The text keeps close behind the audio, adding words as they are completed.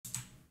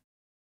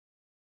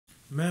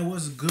Man,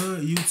 what's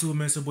good, YouTube,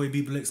 man? It's your boy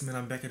B Blix, man.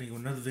 I'm back at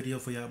another video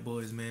for y'all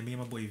boys, man. Me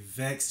and my boy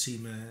Vexchi,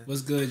 man.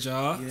 What's good,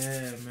 y'all?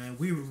 Yeah, man.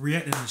 We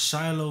reacting to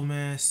Shilo,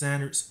 man,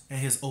 Sanders,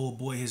 and his old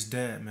boy, his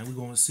dad, man. We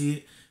gonna see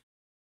it.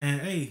 And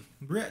hey,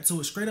 react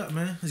to it straight up,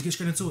 man. Let's get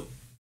straight into it.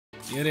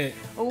 Get it.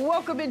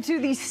 Welcome into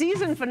the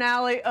season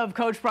finale of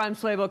Coach Prime's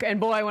Playbook. And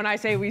boy, when I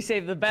say we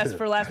saved the best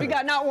for last, we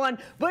got not one,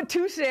 but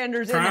two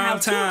Sanders in the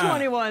house, two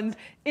 21s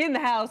in the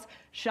house.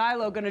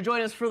 Shilo gonna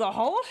join us for the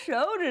whole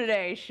show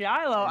today.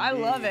 Shilo, I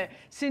love it.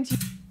 Since you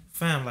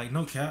Fam, like,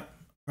 no cap.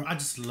 Bro, I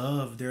just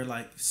love their,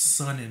 like,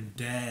 son and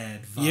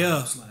dad vibes.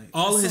 Yeah, like,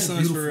 all of his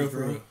sons beautiful, for real, bro.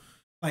 for real.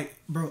 Like,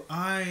 bro,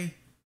 I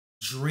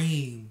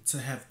dream to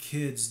have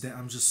kids that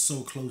I'm just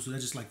so close with.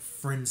 They're just like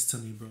friends to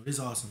me, bro. It's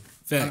awesome.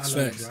 Facts, I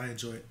love facts. it, bro. I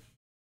enjoy it.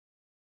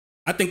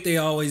 I think they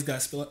always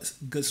got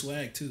good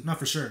swag too. Not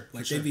for sure.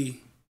 Like for they sure.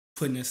 be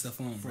putting that stuff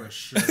on, For bro.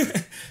 sure.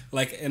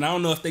 Like, and I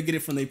don't know if they get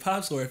it from their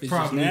pops or if it's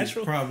Probably, just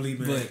natural. Probably,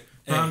 man. But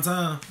Prime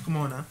time. Come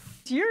on now.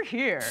 you're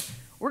here,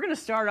 we're gonna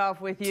start off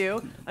with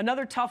you.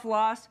 Another tough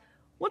loss.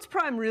 What's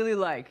Prime really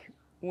like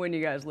when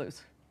you guys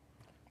lose?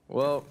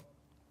 Well,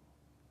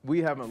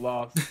 we haven't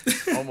lost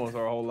almost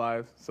our whole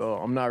lives, so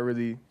I'm not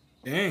really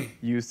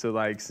used to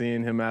like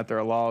seeing him after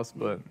a loss,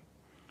 but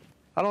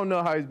I don't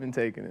know how he's been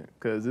taking it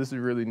because this is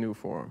really new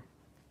for him.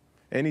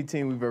 Any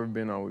team we've ever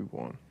been on, we've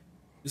won.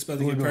 It's about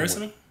to get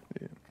personal.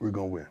 Yeah. We're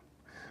gonna win.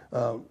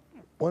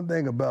 One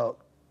thing about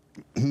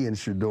he and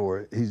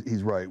Shador,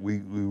 he's right. We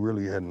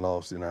really hadn't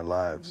lost in our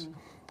lives,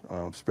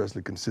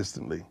 especially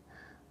consistently.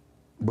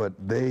 But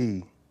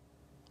they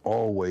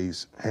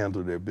always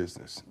handle their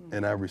business,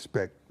 and I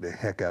respect the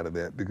heck out of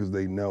that because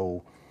they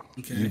know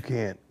you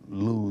can't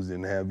lose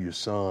and have your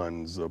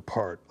sons a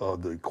part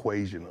of the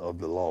equation of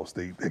the loss.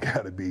 They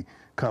got to be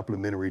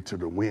complementary to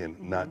the win,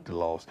 not the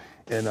loss.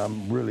 And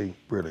I'm really,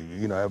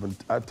 you know,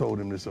 I've told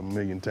him this a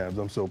million times.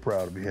 I'm so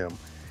proud of him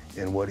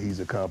and what he's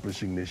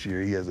accomplishing this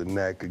year. He has a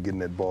knack of getting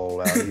that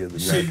ball out. He has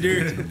a knack of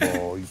getting to the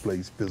ball. He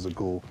plays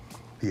physical.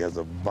 He has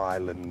a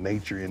violent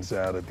nature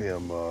inside of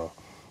him.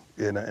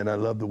 And I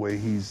love the way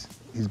he's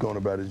going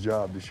about his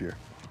job this year.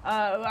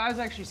 I was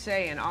actually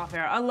saying off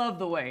air, I love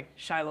the way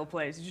Shilo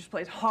plays. He just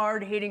plays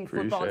hard-hitting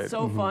football. It's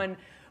so fun.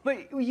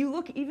 But you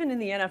look even in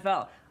the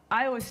NFL,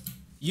 I always...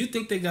 You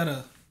think they got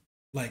a,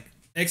 like,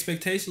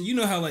 expectation? You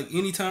know how, like,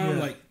 anytime,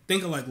 like,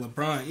 think of, like,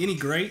 LeBron, any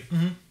great,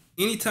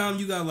 anytime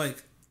you got,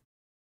 like,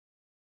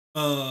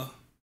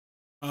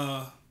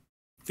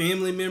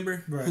 family member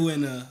who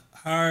in a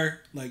higher,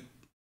 like,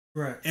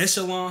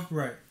 echelon,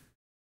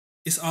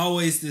 it's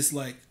always this,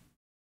 like,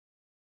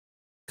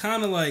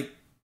 kind of like,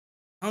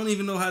 I don't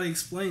even know how to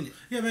explain it.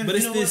 Yeah, man. But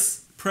it's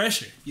this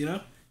pressure, you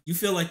know? You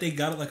feel like they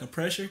got it like a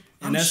pressure,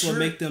 and that's what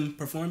make them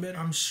perform better?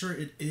 I'm sure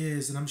it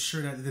is, and I'm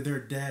sure that their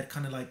dad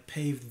kind of like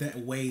paved that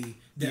way,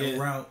 that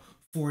route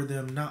for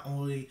them, not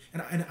only...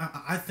 And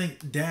I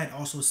think dad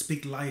also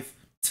speak life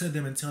to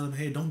them and tell them,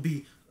 hey, don't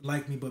be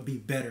like me, but be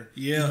better.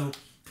 Yeah. You know,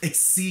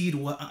 exceed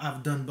what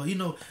I've done. But, you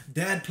know,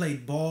 dad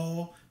played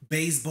ball,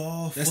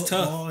 baseball,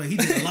 football. Tough. He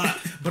did a lot.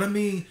 But, I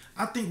mean,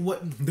 I think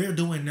what they're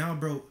doing now,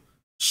 bro,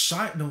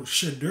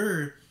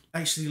 Shador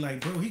actually,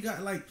 like, bro, he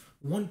got like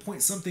 1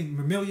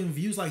 million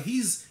views. Like,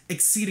 he's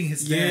exceeding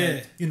his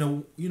dad. You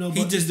know,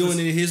 he just doing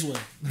it his way.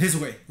 His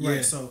way,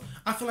 right? So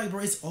I feel like, bro,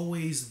 it's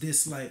always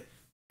this like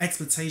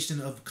expectation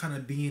of kind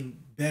of being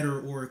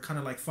better or kind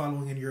of like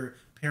following in your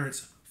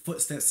parents'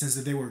 footsteps since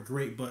they were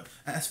great. But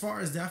as far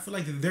as that, I feel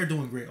like they're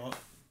doing great.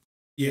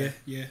 Yeah.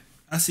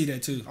 I see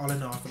that too. All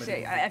in all,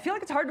 I feel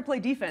like it's hard to play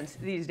defense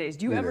these days.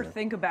 Do you ever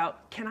think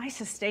about, can I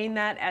sustain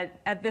that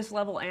at this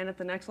level and at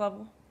the next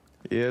level?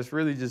 Yeah, it's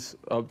really just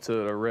up to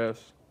the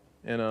refs.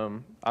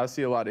 And I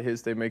see a lot of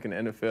hits they make in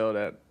the NFL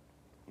that,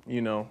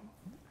 you know,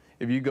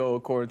 if you go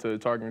according to the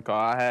targeting call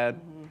I had,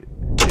 it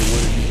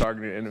wouldn't be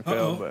targeting the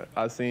NFL, but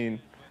I've seen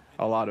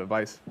a lot of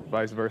vice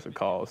versa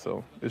calls.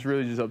 So it's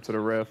really just up to the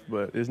ref,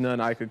 but there's nothing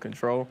I could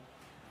control.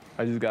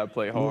 I just got to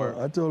play hard.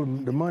 Well, I told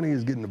him the money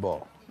is getting the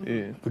ball.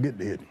 Yeah. Forget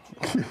the hitting.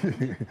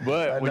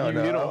 But when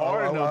you hit them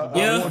hard enough,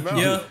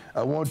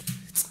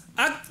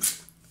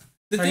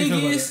 the thing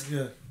is,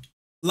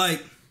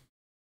 like,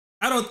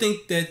 I don't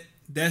think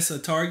that's a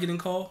targeting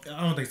call.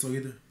 I don't think so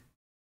either.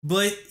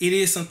 But it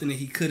is something that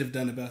he could have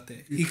done about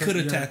that. He could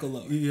have tackled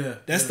lower. Yeah.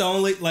 That's the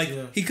only, like,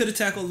 he could have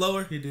tackled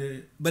lower. He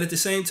did. But at the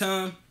same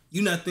time,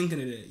 you're not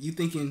thinking of that. You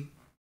thinking,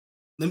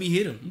 let me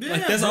hit him. Yeah,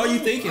 like, that's all you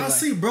thinking. I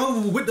see,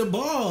 bro, with the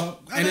ball.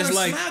 And it's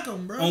like, smack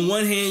him, bro. On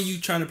one hand, you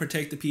trying to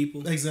protect the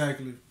people.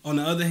 Exactly. On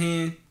the other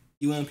hand,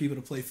 you want people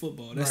to play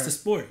football. That's the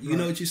sport. You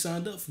know what you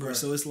signed up for.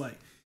 So it's like,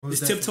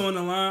 it's tiptoeing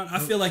the line. I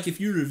feel like if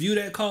you review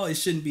that call, it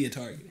shouldn't be a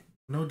target.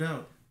 No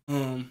doubt.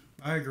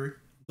 I agree.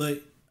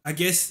 But I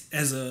guess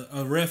as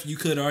a ref, you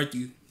could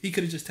argue he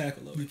could have just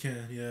tackled over. You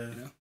can, yeah. You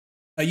know?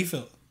 How you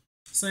felt?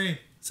 Same.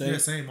 Yeah,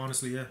 same,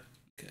 honestly, yeah.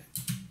 Okay.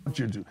 I want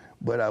you to,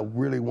 but I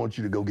really want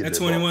you to go get that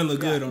 21 ball.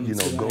 look good on the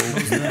go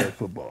get that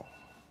football.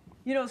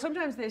 You know,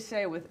 sometimes they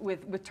say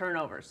with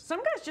turnovers, some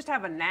guys just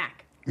have a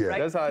knack. Yeah, right?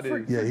 That's how it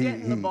is. Yeah,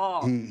 getting the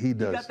ball. He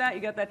does. You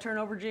got that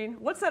turnover gene?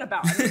 What's that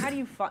about? I mean, how do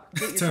you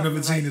get yourself turnover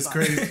the right gene is spot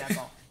crazy. to get that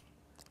ball?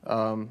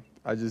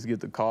 I just get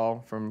the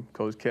call from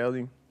Coach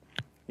Kelly,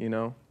 you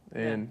know,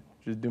 and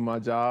just do my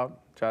job,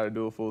 try to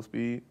do it full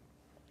speed,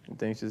 and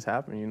things just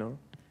happen, you know.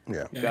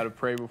 Yeah. You got to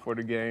pray before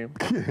the game.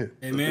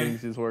 Amen.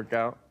 Things just work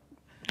out.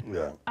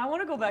 Yeah. I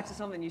want to go back to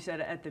something you said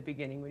at the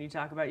beginning when you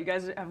talk about you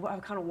guys have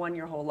kind of won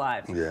your whole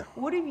lives. Yeah.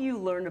 What have you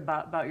learned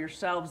about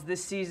yourselves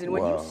this season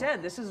when you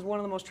said this is one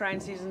of the most trying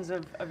seasons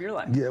of your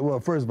life? Yeah, well,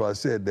 first of all, I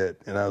said that,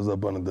 and I was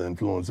up under the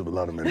influence of a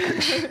lot of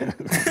medication.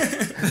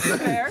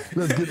 Fair.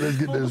 Let's get this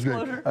straight.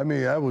 Disclosure. I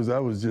mean, I was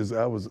out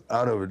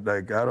of it.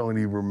 Like, I don't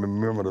even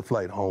remember the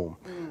flight home.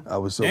 I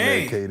was so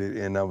medicated,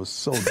 and I was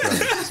so done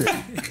sick.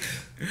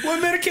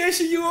 What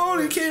medication you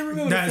on? You can't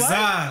remember the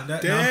flight?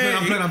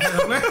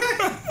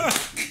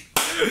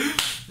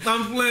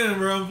 I'm playing,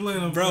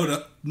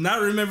 bro.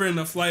 Not remembering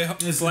the flight home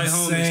is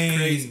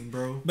crazy,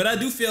 bro. But I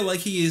do feel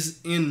like he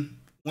is in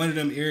one of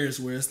them areas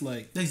where it's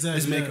like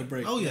it's make or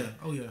break. Oh yeah.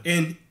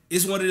 And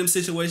it's one of them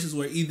situations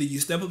where either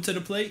you step up to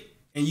the plate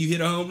and you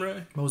hit a home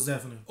run, most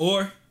definitely,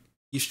 or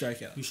you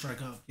strike out.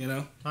 You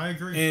know. I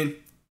agree. And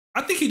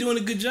I think he's doing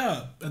a good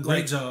job. A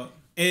great job.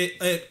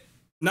 At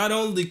not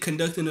only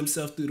conducting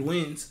himself through the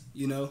wins,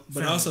 you know,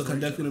 but also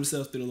conducting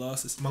himself through the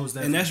losses. Most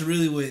definitely. And that's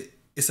really what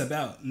it's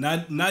about.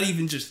 Not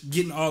even just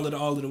getting all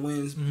of the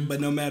wins, but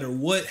no matter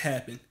what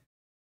happened,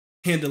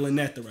 handling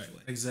that the right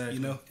way. Exactly. You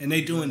know, and they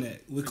doing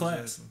that with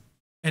class.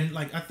 And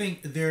like I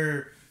think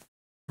their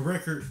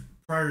record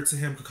prior to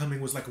him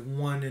coming was like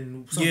 1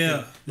 and something.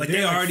 Yeah, like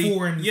they already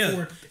 4 and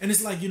 4. And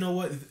it's like, you know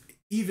what?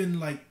 Even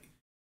like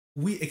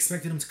we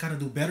expected them to kind of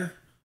do better.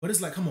 But it's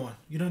like, come on,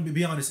 you know,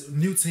 be honest,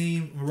 new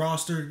team,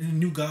 roster,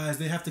 new guys,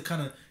 they have to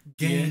kind of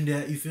gain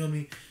that, you feel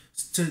me,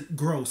 to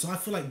grow. So I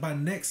feel like by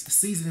next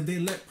season, if they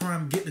let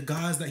Prime get the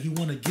guys that he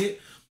want to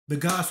get, the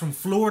guys from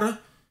Florida,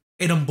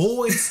 and them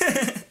boys,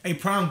 hey,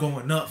 Prime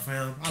going up,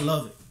 fam. I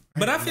love it.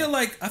 But I feel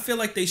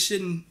like they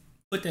shouldn't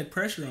put that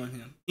pressure on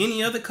him.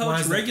 Any other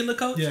coach, regular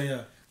coach,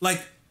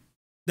 like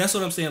that's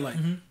what I'm saying. Like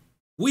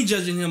we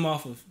judging him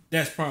off of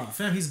that's Prime,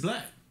 fam. He's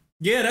black.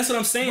 Yeah, that's what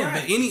I'm saying.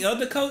 Right. But any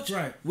other coach,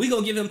 we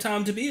gonna give him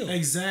time to build.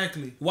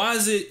 Exactly. Why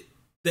is it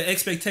the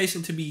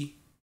expectation to be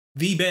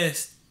the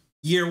best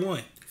year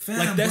one? Fam,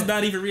 like that's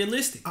not even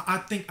realistic. I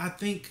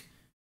think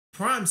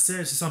Prime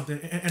said something,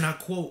 and I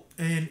quote,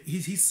 and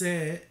he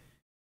said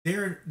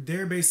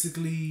they're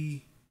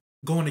basically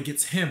going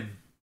against him.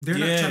 They're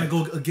not trying to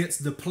go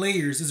against the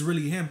players. It's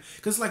really him.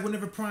 Because like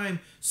whenever Prime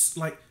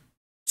like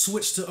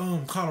switched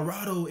to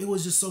Colorado, it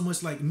was just so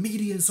much like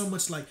media and so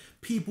much like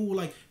people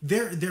like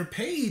their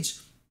page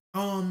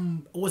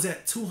was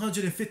at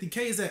 250K,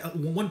 is at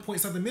 1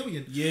 point something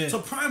million. Yeah. So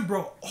Prime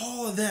brought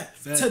all of that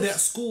to that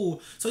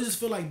school. So I just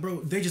feel like,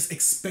 bro, they just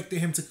expected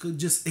him to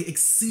just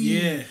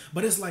exceed. Yeah.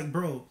 But it's like,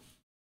 bro,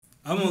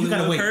 I'm only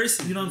one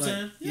person. You know what I'm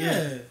saying?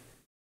 Yeah.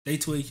 They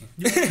tweaking.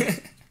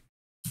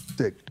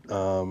 Sick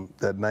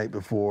that night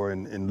before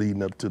and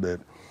leading up to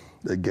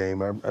that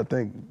game. I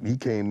think he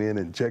came in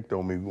and checked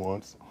on me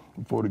once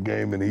before the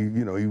game,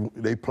 and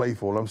they play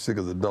for him. I'm sick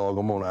as a dog.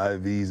 I'm on the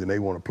IVs, and they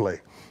want to play.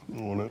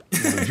 I want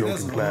to joke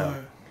and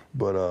clown.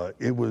 But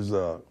it was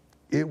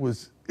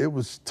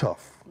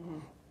tough. Mm-hmm.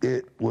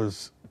 It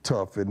was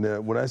tough,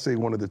 and when I say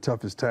one of the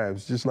toughest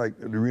times, just like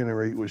to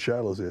reiterate what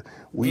Shilo said,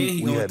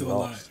 we had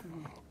lost.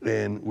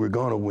 And we're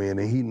going to win,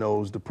 and he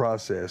knows the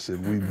process.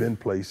 And we've been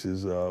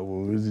places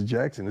when we was at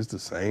Jackson. It's the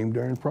same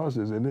darn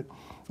process, isn't it?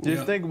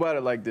 Just think about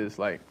it like this.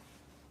 Like,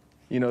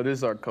 you know, this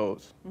is our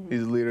coach.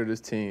 He's the leader of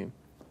this team.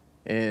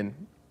 And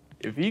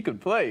if he could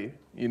play,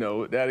 you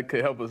know, that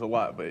could help us a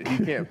lot. But he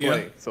can't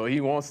play. So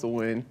he wants to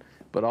win.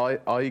 But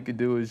all he could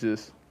do is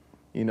just,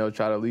 you know,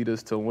 try to lead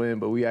us to win.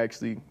 But we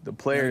actually, the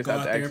players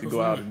have to actually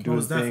go out and do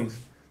the things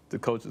the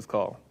coaches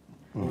call.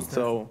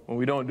 So when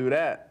we don't do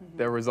that,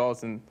 that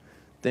results in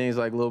things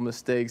like little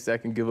mistakes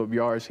that can give up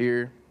yards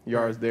here,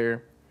 yards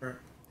there. Right.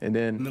 And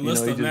then, you know,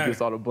 he just gets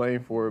all the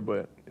blame for it,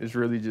 but it's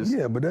really just...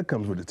 Yeah, but that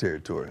comes with the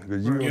territory.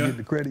 Because you don't get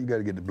the credit, you got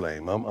to get the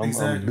blame. I'm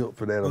built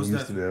for that. I'm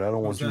used to that. I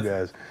don't want you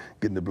guys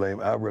getting the blame.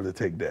 I'd rather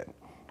take that.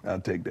 I'll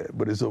take that.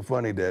 But it's so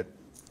funny that,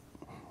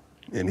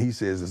 and he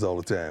says this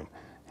all the time,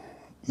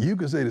 you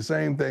can say the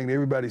same thing that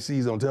everybody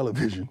sees on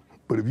television,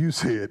 but if you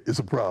say it, it's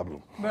a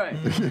problem. Right.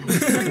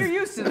 So you're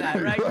used to that,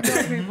 right? You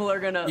know people are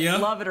going to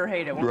love it or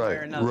hate it one way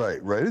or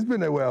another. Right. It's been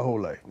that way our whole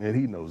life, and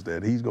he knows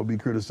that. He's going to be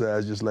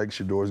criticized just like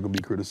Shador's going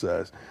to be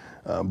criticized.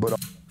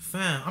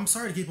 Fam, I'm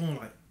sorry to keep on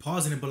like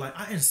pausing it, but like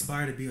I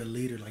aspire to be a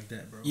leader like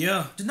that, bro.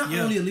 Yeah. Just not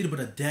only a leader, but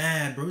a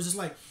dad, bro. It's just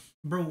like,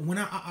 bro, when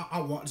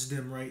I watch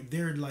them, right,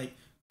 they're like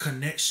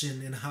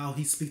connection and how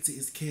he speaks to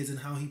his kids and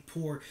how he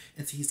pour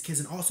into his kids,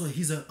 and also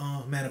he's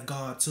a man of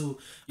God too.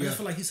 I just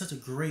feel like he's such a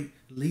great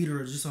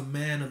leader, just a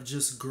man of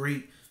just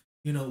great,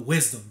 you know,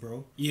 wisdom,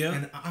 bro. Yeah,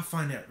 and I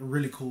find that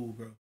really cool,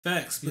 bro.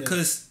 Facts,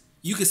 because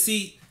you can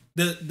see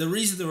the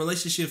reason the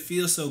relationship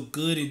feels so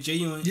good and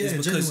genuine is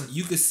because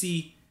you could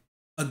see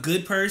a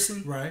good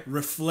person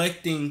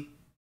reflecting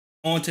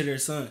onto their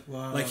son.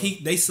 Wow. Like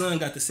they son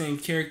got the same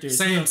character as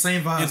same him.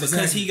 Same vibes. And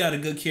because he got a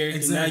good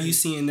character, now you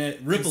seeing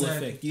that ripple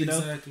effect, you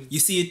know? You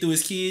see it through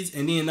his kids,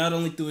 and then not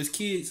only through his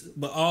kids,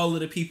 but all of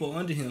the people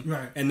under him.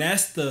 Right. And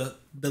that's the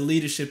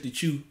leadership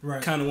that you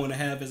kind of want to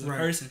have as a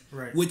person,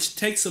 which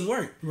takes some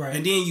work. Right.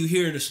 And then you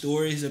hear the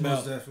stories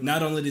about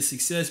not only the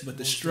success, but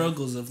the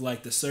struggles of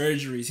like the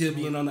surgeries, him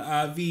being on the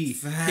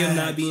IV, him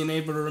not being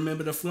able to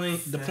remember the plane,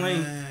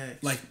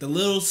 like the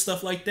little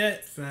stuff like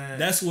that.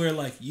 That's where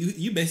like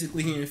you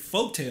basically hearing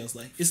folk tales.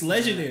 Like it's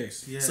legendary.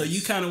 Yes. So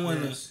you kind of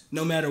want to,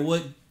 no matter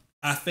what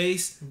I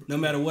face, no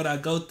matter what I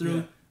go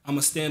through, I'm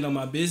gonna stand on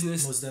my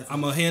business. I'm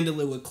gonna handle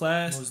it with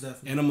class,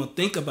 and I'm gonna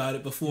think about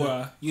it before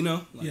I, you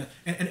know. Like,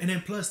 and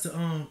then plus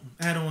to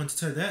add on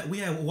to that, we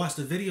had watched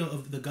the video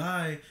of the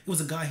guy. It was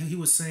a guy he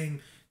was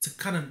saying to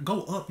kind of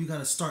go up, you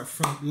gotta start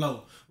from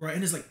low, right?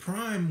 And it's like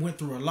Prime went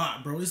through a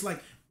lot, bro. It's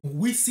like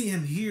we see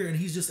him here, and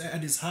he's just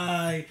at this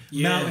high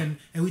mountain,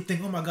 and we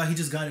think, oh my God, he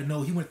just got it.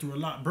 No, he went through a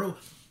lot, bro.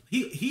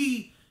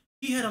 He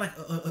had like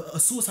a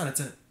suicide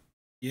attempt.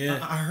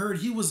 Yeah, I heard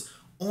he was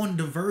on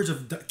the verge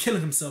of killing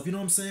himself, you know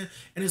what I'm saying?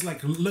 And it's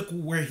like, look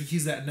where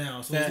he's at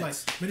now. So it's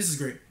like, man, this is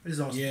great. This is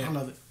awesome. Yeah. I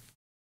love it.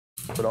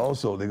 But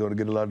also, they're going to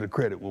get a lot of the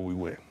credit when we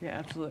win. Yeah,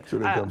 absolutely. So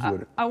that comes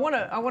with it. I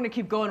want to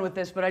keep going with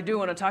this, but I do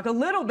want to talk a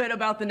little bit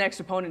about the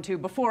next opponent too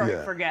before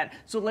I forget.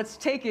 So let's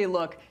take a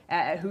look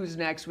at who's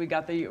next. We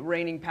got the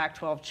reigning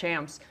Pac-12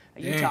 champs,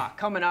 Utah,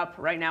 coming up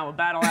right now. A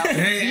battle out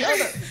the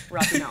other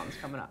Rocky Mountains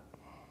coming up.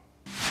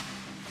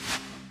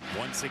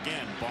 Once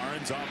again,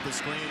 Barnes off the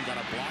screen, got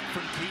a block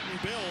from Keaton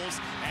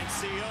Bills, and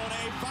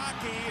Sione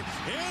Faki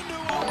into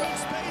open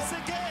space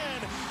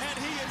again, and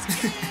he is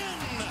in!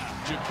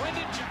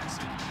 Jaquindon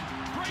Jackson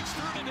breaks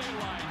through to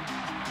daylight.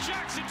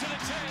 Jackson to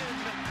the 10.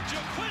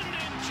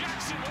 Jaquindon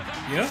Jackson with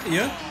a...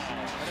 Yeah.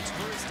 And it's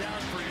first down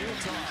for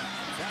Utah.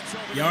 That's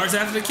over yards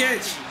after the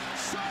catch.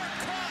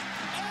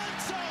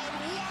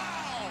 Wow!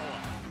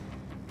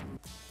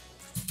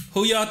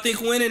 Who y'all think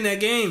winning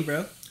that game,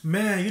 bro?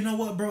 Man, you know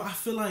what, bro? I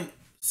feel like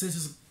since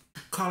it's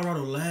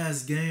Colorado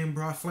last game,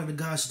 bro, I feel like the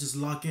guys should just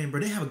lock in, bro.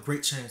 They have a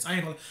great chance.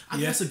 I think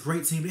that's a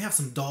great team. They have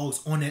some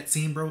dogs on that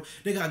team, bro.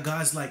 They got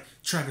guys like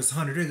Travis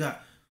Hunter. They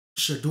got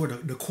Shador,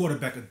 the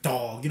quarterback, a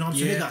dog. You know what I'm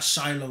saying? They got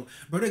Shilo,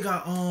 bro. They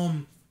got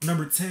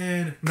number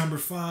 10, number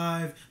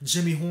 5,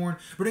 Jimmy Horn.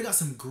 But they got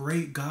some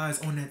great guys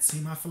on that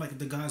team. I feel like if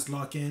the guys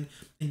lock in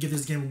and give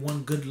this game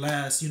one good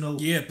last,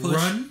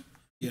 run,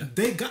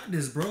 they got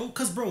this, bro.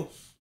 Cause bro,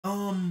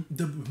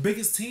 the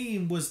biggest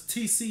team was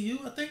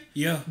TCU, I think.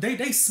 Yeah.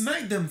 They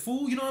smacked them,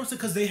 fool. You know what I'm saying?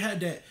 Because they had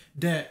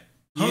that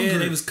hunger. Yeah,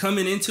 they was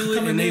coming into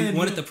it and they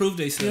wanted to prove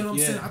themselves. You know what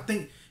I'm saying? I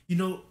think,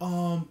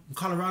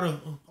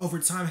 Colorado over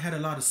time had a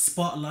lot of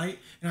spotlight,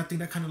 and I think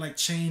that kind of like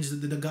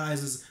changed the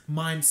guys'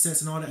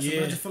 mindsets and all that. So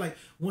I just feel like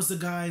once the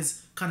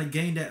guys kind of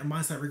gained that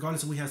mindset,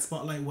 regardless if we had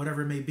spotlight,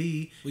 whatever it may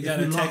be, we got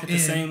to attack it the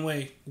same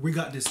way. We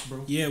got this,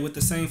 bro. Yeah, with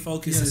the same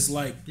focus. It's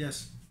like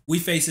we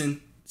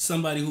facing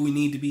somebody who we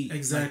need to beat.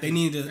 Exactly. Like they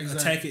need to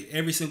attack it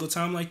every single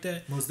time like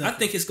that. I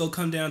think it's gonna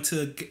come down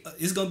to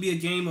it's gonna be a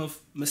game of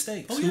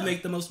mistakes. Who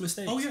make the most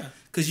mistakes? Oh yeah.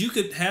 Because you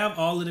could have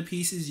all of the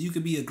pieces. You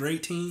could be a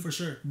great team for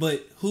sure.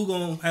 But who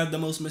gonna have the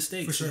most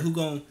mistakes? For sure. Who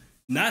gonna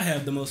not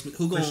have the most?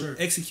 Who gonna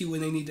execute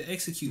when they need to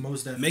execute?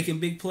 Most definitely. Making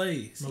big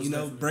plays. Most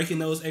definitely. Breaking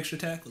those extra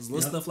tackles,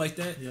 little stuff like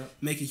that.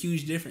 Make a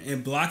huge difference.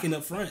 And blocking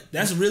up front.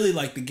 That's really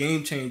like the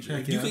game changer.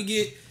 If you could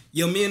get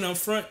your men up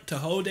front to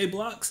hold their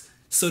blocks,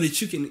 so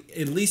that you can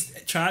at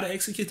least try to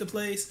execute the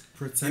plays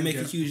and make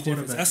a huge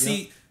difference. I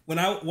see when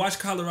I watch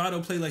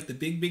Colorado play like the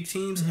big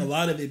teams, a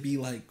lot of it be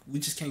like, we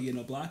just can't get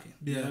no blocking.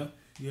 You know?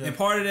 Yeah. And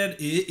part of that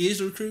is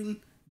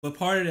recruiting, but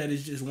part of that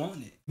is just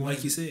wanting it,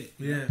 like you said.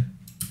 Yeah,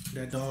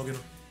 that dog in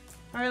them.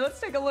 All right, let's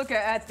take a look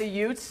at the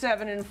Utes,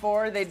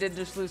 7-4. They did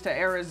just lose to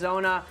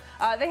Arizona.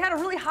 They had a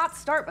really hot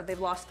start, but they've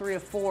lost 3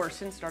 of 4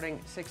 since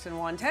starting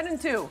 6-1,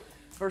 10-2.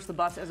 Versus the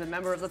Buffs as a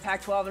member of the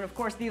Pac-12, and of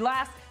course this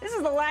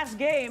is the last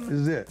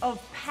game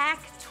of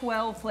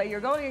Pac-12 play. You're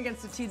going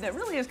against a team that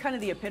really is kind of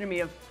the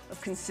epitome of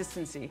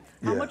consistency.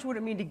 How much would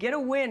it mean to get a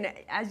win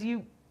as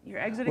you're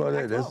exiting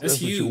Pac-12? That's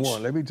what you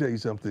want. Let me tell you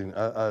something.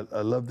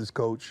 I love this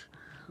coach,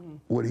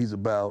 what he's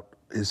about,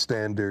 his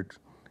standard,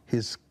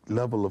 his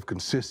level of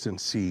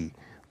consistency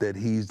that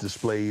he's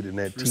displayed in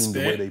that team, the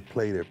way they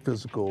play. They're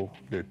physical,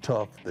 they're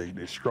tough,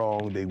 they're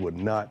strong, they would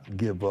not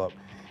give up,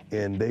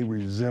 and they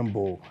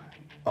resemble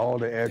all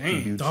the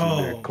attributes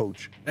of their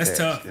coach. That's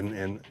tough.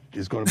 And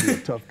it's going to be a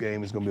tough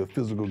game. It's going to be a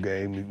physical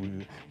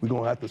game. We're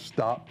going to have to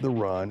stop the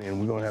run, and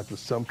we're going to have to,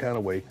 some kind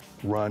of way,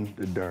 run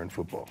the darn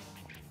football.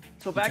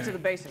 So back to the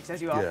basics,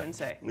 as you often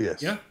say.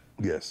 Yes. Yeah.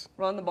 Yes.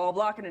 Run the ball,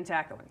 blocking and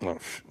tackling. Oh,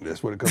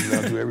 that's what it comes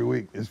down to every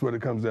week. It's what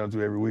it comes down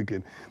to every week.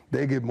 And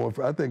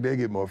I think they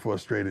get more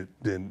frustrated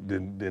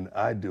than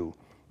I do,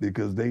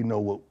 because they know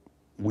what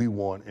we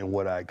want and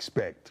what I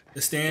expect.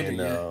 The standard,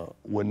 and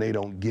when they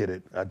don't get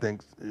it, I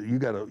think you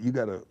got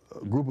a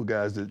group of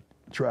guys that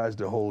tries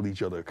to hold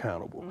each other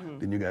accountable.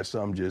 Then you got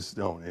some just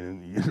don't,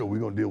 and we're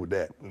gonna deal with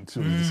that as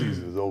soon as the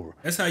season is over.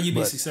 That's how you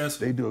be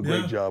successful. They do a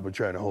great job of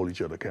trying to hold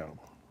each other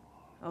accountable.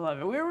 I love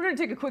it. We're going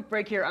to take a quick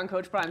break here on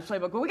Coach Prime's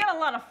Playbook, but we got a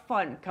lot of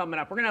fun coming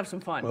up. We're going to have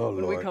some fun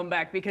when we come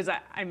back because,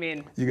 I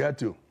mean... You got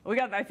to.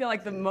 I feel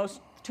like the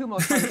two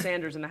most fun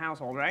Sanders in the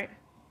household, right?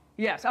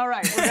 Yes, all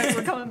right.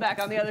 We're coming back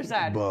on the other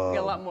side. We got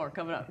a lot more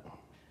coming up.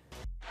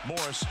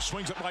 Morris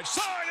swings it right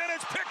side, and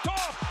it's picked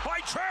off by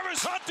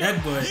Travis Hunter.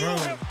 That boy, you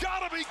have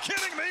got to be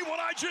kidding me what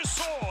I just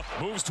saw.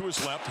 Moves to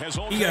his left, has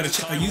all he got a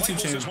YouTube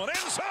channel. This one end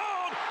zone.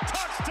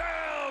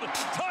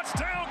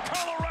 Touchdown,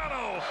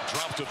 Colorado.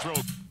 Drop to throw.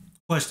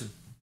 Question.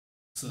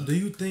 Do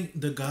you think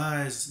the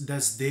guys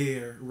that's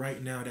there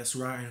right now that's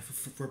riding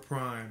for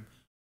Prime,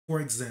 for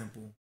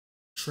example,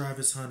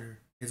 Travis Hunter,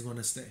 is going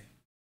to stay?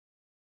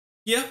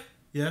 Yeah.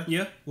 Yeah?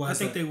 Yeah. Why I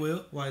think they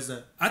will. Why is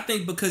that? I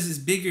think because it's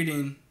bigger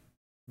than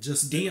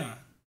just Deion.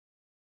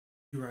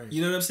 You're right.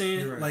 You know what I'm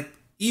saying? Right. Like,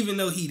 even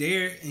though he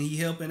there and he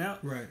helping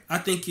out, right. I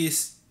think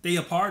they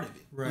a part of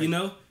it. Right. You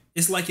know?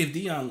 It's like if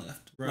Deion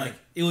left. Right. Like,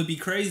 it would be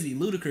crazy,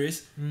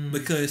 ludicrous,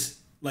 because,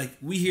 like,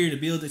 we here to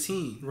build a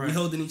team. Right. We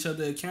holding each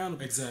other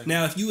accountable. Exactly.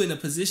 Now, if you in a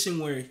position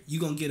where you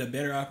going to get a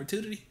better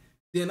opportunity,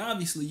 then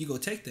obviously you go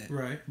take that.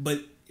 Right. But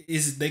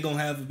is they going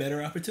to have a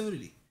better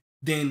opportunity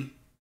than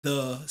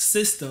the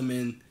system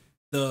and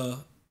the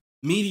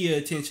media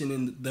attention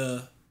and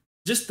the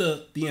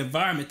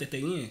environment that they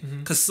in?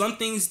 Because some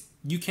things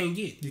you can't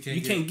get.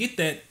 You can't get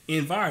that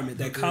environment,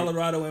 that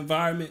Colorado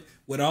environment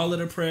with all of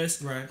the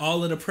press,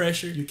 all of the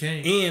pressure,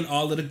 and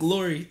all of the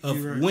glory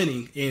of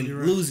winning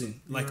and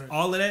losing. Like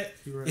all of that,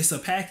 it's a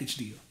package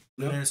deal.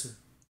 Good answer.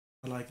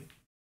 I like it.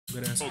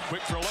 Good answer. Oh,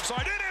 quick throw left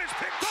side, it is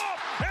picked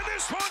off, and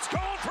this one's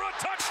going for a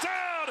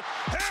touchdown.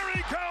 Here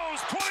he goes,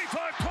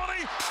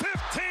 25-20,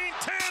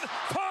 15-10,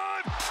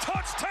 5,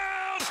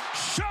 touchdown,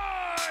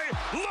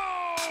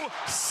 Shilo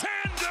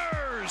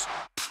Sanders.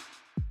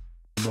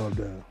 Love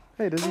that.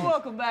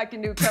 Welcome back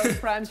into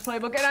Coach Prime's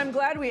Playbook, and I'm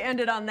glad we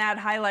ended on that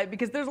highlight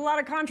because there's a lot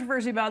of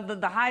controversy about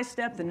the high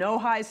step, the no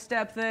high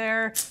step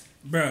there.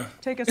 Bruh.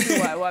 Take us through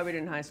why we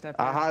didn't high step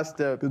there. I high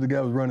step. Because the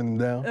guy was running him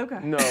down? Okay.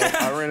 No,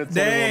 I ran a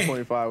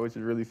 21.5, which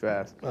is really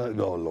fast. Oh,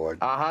 Lord.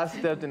 I high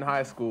stepped in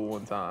high school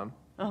one time.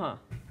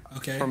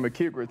 Okay. From a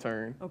kick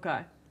return. Okay.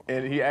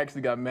 And he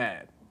actually got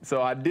mad. So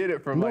I did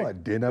it from No, I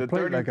didn't. I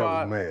played like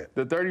I was mad.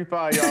 The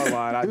 35-yard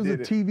line, I did it. It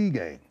was a TV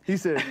game. He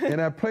said. And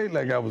I played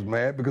like I was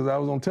mad because I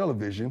was on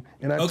television.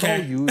 And I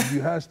told you, if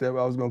you high step,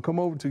 I was going to come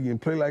over to you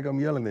and play like I'm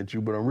yelling at you,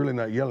 but I'm really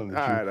not yelling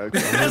at you. All right, okay.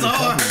 That's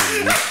hard.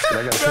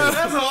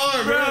 That's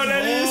hard, bro. Bro,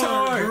 that is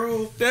hard.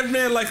 Bro. That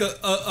man like a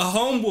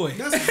homeboy.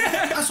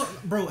 That's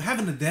what, bro,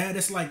 having a dad,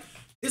 it's like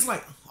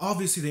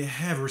obviously they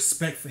have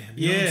respect for him.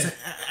 You know what I'm saying?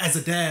 As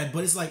a dad,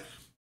 but it's like,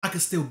 I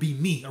could still be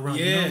me around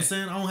you know what I'm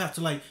saying? I don't have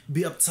to like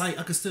be uptight.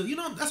 I could still,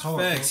 that's hard.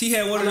 Facts. Bro. He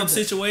had one of those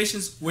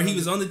situations where he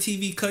was on the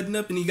TV cutting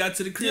up and he got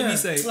to the crib. He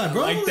said, like,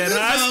 bro, I like that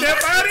high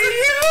step out of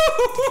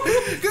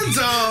you. Good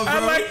job, bro. I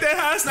like that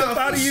high step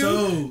out of you.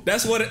 Sure.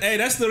 That's what,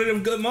 that's one of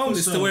them good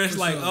moments to where it's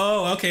like,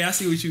 oh, okay, I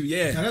see what you,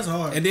 that's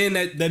hard. And then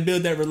that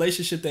build that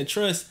relationship, that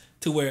trust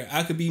to where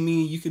I could be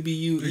me, you could be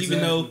you,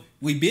 even though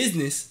we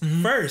business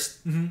first,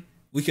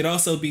 we could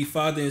also be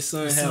father and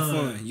son, have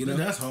fun, you know?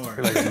 That's hard.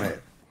 Like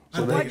mad.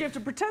 So why'd you have to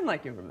pretend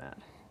like you were mad?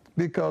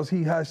 Because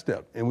he high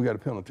stepped and we got a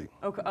penalty.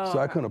 Okay. So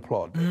I couldn't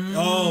applaud that.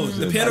 Oh,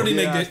 the penalty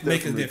make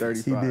a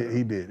difference. He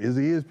did. It's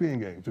an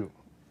ESPN game too.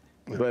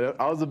 But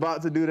I was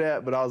about to do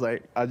that, but I was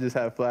like, I just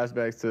had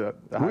flashbacks to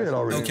the high We had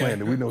already Okay.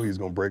 planned it. We know he was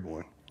going to break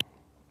one.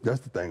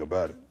 That's the thing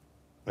about it.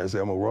 I said,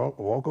 I'm going to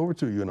walk over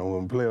to you and I'm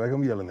going to play like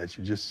I'm yelling at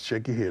you. Just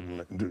shake your head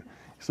and do it.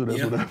 So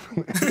that's what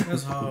happened.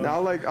 That's hard. Now, I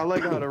like how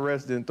the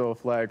refs didn't throw a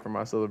flag for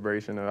my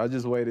celebration. I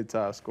just waited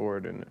till I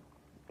scored and,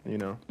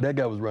 That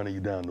guy was running you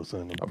down though,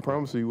 son. I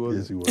promise you he was.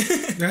 Yes, he was.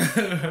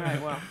 All right,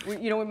 well,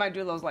 we might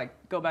do those, like,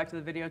 go back to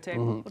the videotape.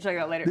 We'll check it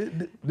out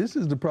later. This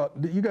is the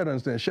problem. You got to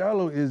understand,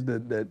 Shilo is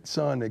that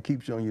son that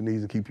keeps you on your knees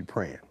and keep you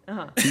praying.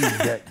 He's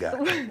that guy.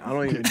 I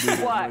don't even do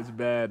that Why? much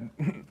bad.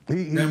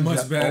 He's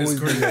always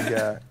been that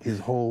guy his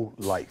whole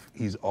life.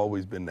 He's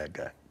always been that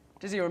guy.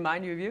 Does he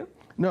remind you of you?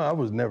 No, I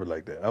was never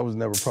like that. I was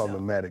never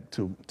problematic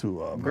to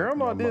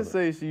Grandma my did mother.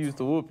 say she used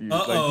to whoop you.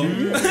 Uh-oh.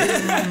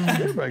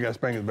 Everybody got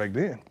spankings back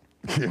then.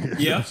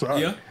 I'm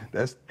sorry.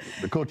 That's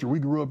the culture we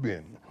grew up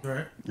in.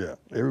 Right. Yeah,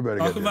 everybody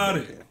Talk got that about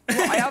back it. then.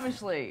 Well, I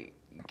obviously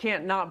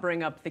can't not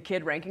bring up the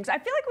kid rankings. I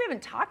feel like we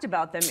haven't talked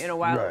about them in a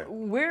while. Right.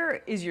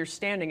 Where is your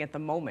standing at the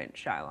moment,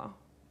 Shilo?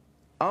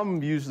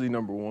 I'm usually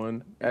number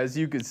one. As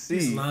you can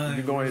see, if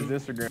you go on his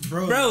Instagram.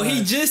 Bro,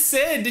 he just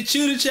said that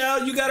you the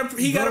child he gotta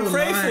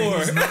pray for.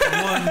 He's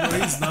not one, bro.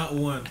 He's not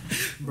one.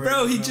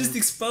 Bro, he just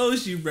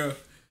exposed you, bro.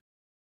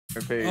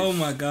 Page. Oh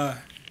my God.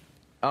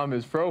 I'm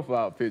his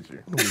profile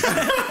picture.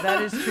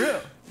 That is true.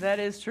 That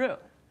is true.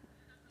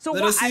 So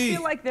Let us I see.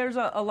 feel like there's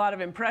a lot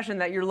of impression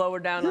that you're lower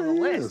down on the he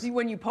list. is.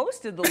 When you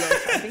posted the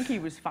list, I think he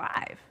was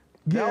 5.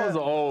 That was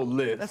an old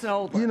list. That's an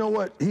old one. You know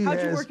what?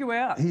 How'd you work your way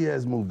up? He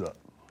has moved up.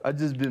 I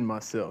just been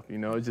myself,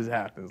 it just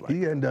happens.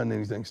 He hadn't done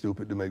anything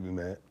stupid to make me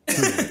mad.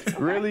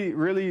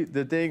 Really,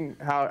 the thing,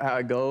 how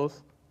it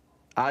goes,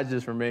 I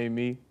just remain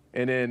me,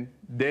 and then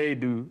they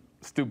do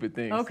stupid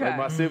things. Okay. Like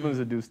my siblings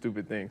would do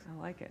stupid things.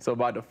 I like it. So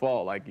by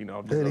default, like, you know,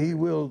 I'm just And he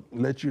will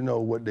let you know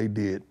what they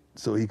did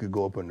so he could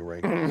go up in the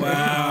rankings.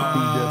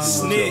 Wow.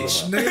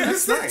 Snitch. He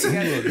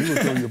will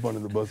throw you up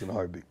under the bus in a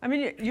heartbeat. I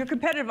mean, you're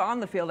competitive on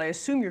the field. I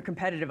assume you're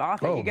competitive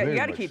off it. Oh, you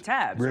got to keep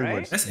tabs, very right?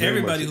 Much, That's very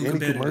everybody much. who's Any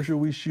competitive. commercial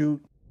we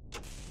shoot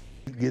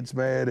gets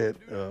mad at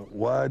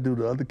why do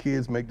the other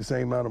kids make the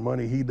same amount of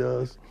money he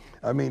does.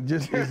 I mean,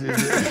 just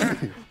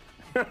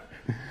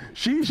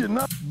she should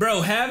not.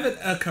 Bro, having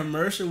a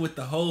commercial with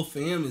the whole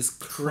fam is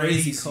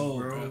crazy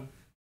cold, bro.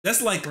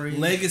 That's like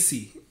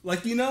legacy.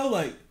 Like, you know,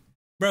 like,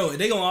 bro,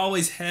 they gonna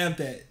always have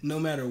that no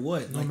matter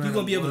what. Like, you're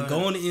gonna be able to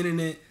go on the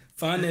internet,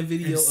 find that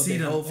video of the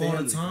whole family.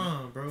 All the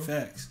time, bro.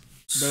 Facts.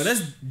 Bro,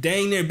 that's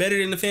dang near better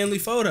than the family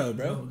photo,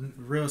 bro.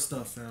 Real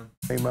stuff, fam.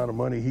 Same amount of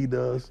money he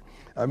does.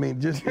 I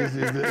mean, just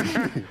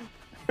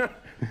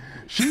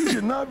she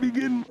should not be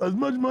getting as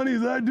much money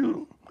as I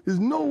do. There's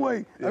no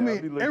way. Yeah, I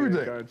mean,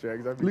 everything. Look at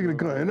the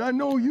contract. And I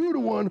know you're the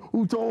one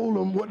who told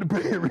them what to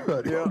pay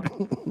everybody. Yeah.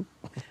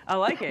 I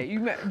like it.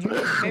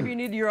 Maybe you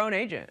need your own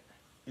agent.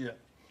 Yeah.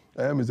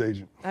 I am his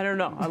agent. I don't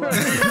know. I love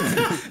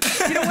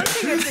it. You know, one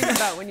thing I think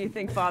about when you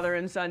think father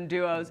and son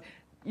duos,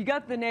 you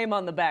got the name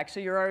on the back, so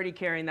you're already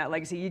carrying that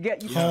legacy. You get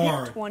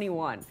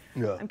 21.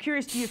 Yeah. I'm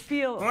curious, do you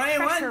feel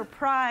pressure,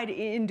 pride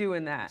in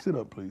doing that? Sit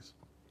up, please.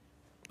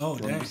 Oh,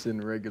 dang. I'm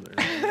sitting regular.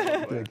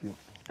 Thank you.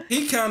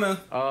 He kind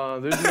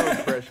of... there's no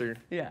pressure.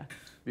 Yeah.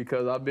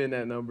 Because I've been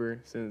that number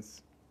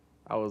since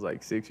I was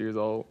like 6 years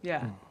old.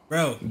 Yeah.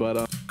 Bro,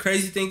 but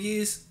crazy thing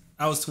is,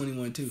 I was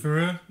 21 too. For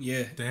real?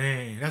 Yeah.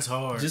 Dang, that's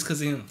hard. Just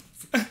because of him.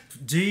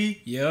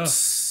 G? Yeah.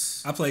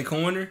 I played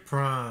corner.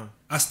 Prime.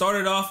 I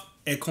started off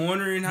at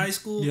corner in high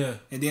school. Yeah.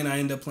 And then I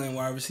ended up playing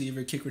wide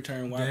receiver, kick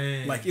return,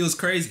 Dang. Like, it was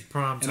crazy.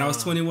 Prime time. And I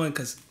was 21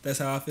 because that's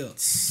how I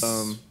felt.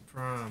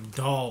 Prime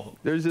dog.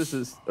 There's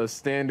just a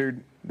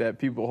standard that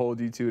people hold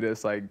you to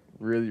that's like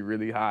really,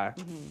 really high.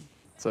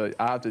 So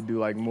I have to do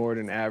like more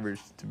than average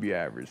to be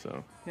average.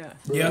 So yeah,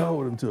 but I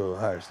hold him to a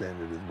higher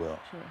standard as well,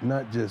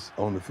 not just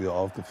on the field,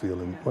 off the field.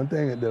 And one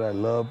thing that I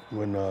love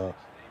when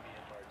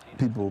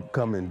people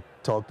come and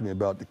talk to me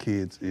about the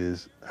kids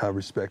is how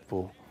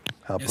respectful,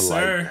 how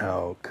polite,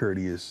 how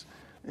courteous,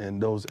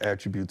 and those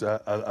attributes.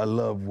 I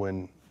love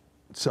when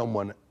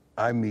someone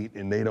I meet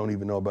and they don't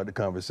even know about the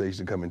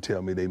conversation come and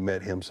tell me they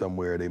met him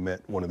somewhere, they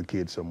met one of the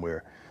kids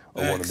somewhere,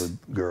 or one of the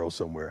girls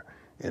somewhere,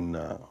 and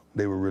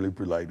they were really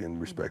polite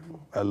and respectful.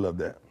 I love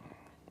that.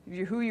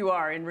 Who you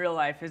are in real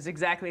life is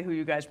exactly who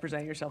you guys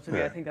present yourself to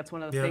be. I think that's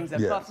one of the things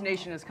that Buffs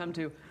Nation has come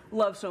to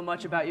love so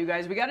much about you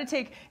guys. We got to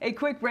take a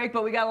quick break,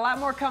 but we got a lot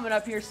more coming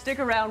up here. Stick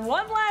around.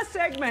 One last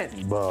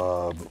segment.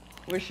 Bob.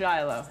 With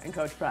Shilo and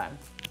Coach Prime.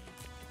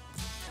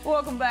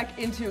 Welcome back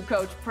into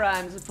Coach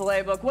Prime's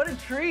Playbook. What a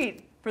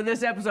treat for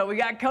this episode. We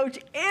got Coach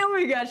and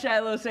we got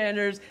Shilo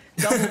Sanders.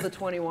 Double the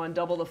 21,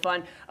 double the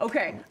fun.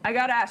 Okay, I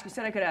got to ask. You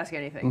said I could ask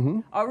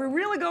anything. Are we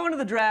really going to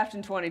the draft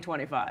in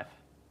 2025?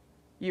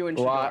 You and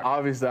Shador. Well,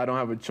 obviously I don't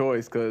have a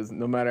choice because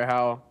no matter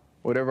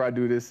whatever I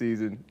do this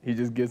season, he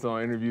just gets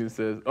on interview and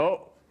says,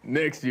 "Oh,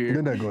 next year."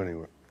 They're not going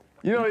anywhere.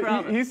 You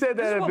know, he said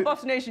that. This is what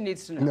Buffs Nation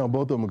needs to know. No,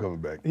 both of them are coming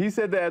back. He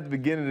said that at the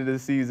beginning of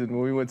this season when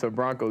we went to a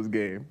Broncos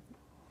game.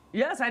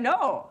 Yes, I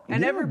know.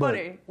 And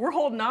everybody, we're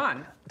holding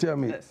on. Tell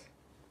me, this.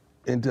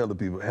 And tell the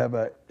people, have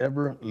I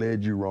ever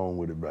led you wrong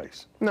with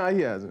advice? No,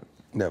 he hasn't.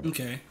 Never.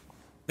 Okay.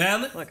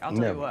 Valid? Look, I'll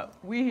tell you what.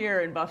 We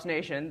here in Buffs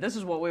Nation, this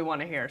is what we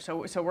want to hear.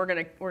 So we're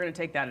gonna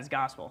take that as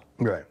gospel.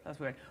 Right. That's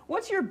weird.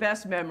 What's your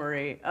best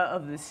memory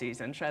of this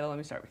season? Shilo, let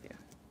me start with you.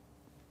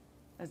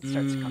 As it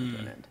starts to come to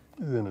an end.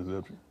 He's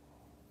interception.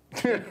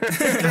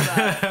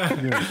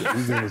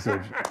 He's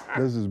interception.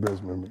 That's his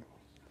best memory.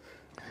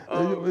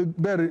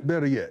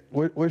 Better yet,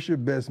 what's your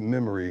best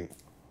memory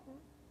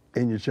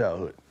in your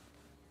childhood?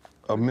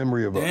 A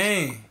memory of us.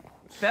 Dang.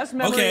 Best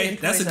memory in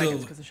 20 that's a good one.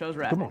 because the show's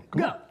wrapping.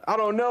 Come on. I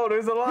don't know.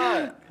 There's a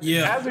lot.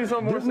 Yeah. Ask me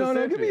something more specific.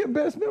 No, give me your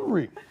best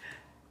memory.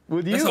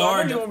 With you, That's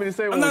hard. you want me to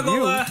say I'm with not gonna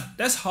you. lie.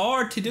 That's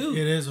hard to do.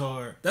 It is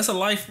hard. That's a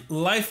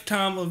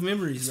lifetime of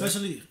memories.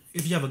 Especially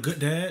if you have a good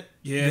dad.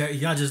 Yeah.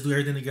 Y'all just do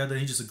everything together.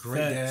 And he's just a great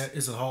dad.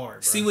 It's hard,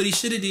 bro. See, what he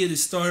should have did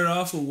is started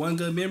off with one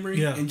good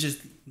memory and just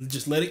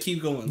let it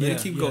keep going. Let it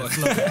keep going.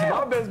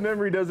 My best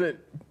memory doesn't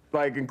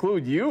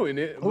include you in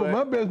it. Oh,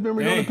 my best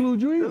memory don't include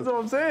you either. That's what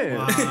I'm saying.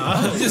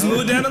 Wow. Just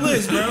move down the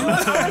list, bro. I'll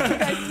let you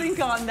guys think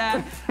on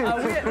that.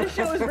 This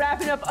show is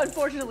wrapping up,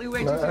 unfortunately, way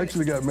too soon. I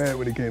actually got mad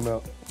when he came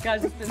out.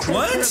 Guys, it's been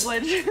such a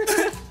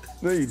privilege.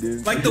 No, you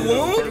didn't. Like the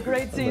womb? A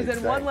great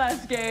season. One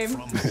last game.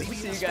 We'll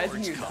see you guys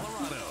in Utah.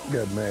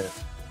 Got mad.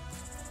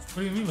 What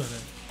do you mean by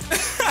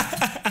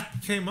that?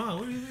 Came out.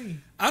 What do you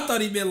mean? I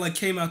thought he meant like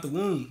came out the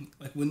womb.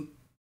 Like when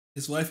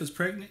his wife was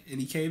pregnant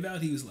and he came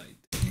out, he was like,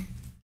 dang.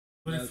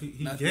 What if he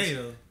gay,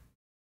 though?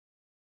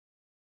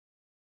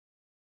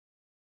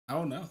 I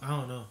don't know.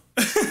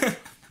 I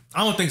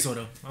don't think so,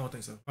 though. I don't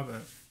think so. My bad.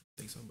 I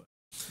think so, but.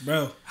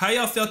 Bro, how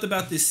y'all felt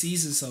about this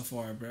season so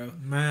far, bro?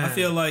 Man. I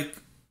feel like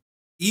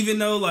even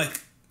though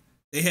like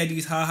they had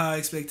these high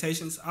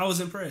expectations, I was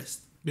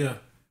impressed. Yeah.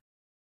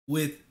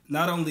 With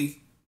not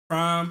only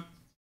Prime,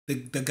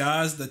 the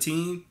guys, the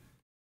team,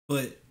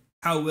 but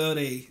how well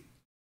they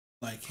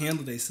like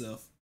handled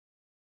themselves.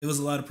 It was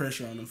a lot of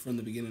pressure on them from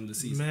the beginning of the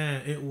season.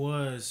 Man, it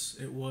was,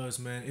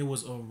 man. It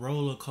was a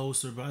roller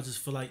coaster, but I just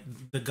feel like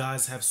the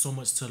guys have so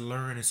much to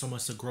learn and so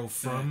much to grow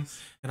from.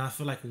 Yes. And I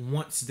feel like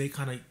once they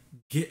kind of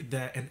get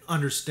that and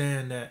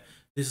understand that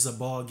this is a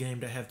ball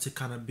game that have to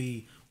kind of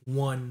be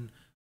won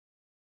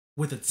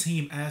with a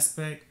team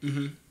aspect,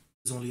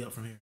 it's only up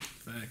from here.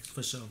 Facts.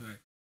 For sure. Facts.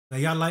 Now,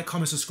 y'all like,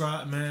 comment,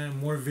 subscribe, man.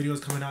 More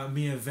videos coming out.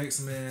 Me and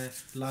Vex, man,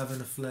 live in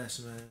the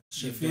flesh, man.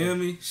 Shit, you feel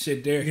me?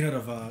 Shit there. You know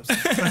the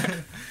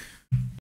vibes.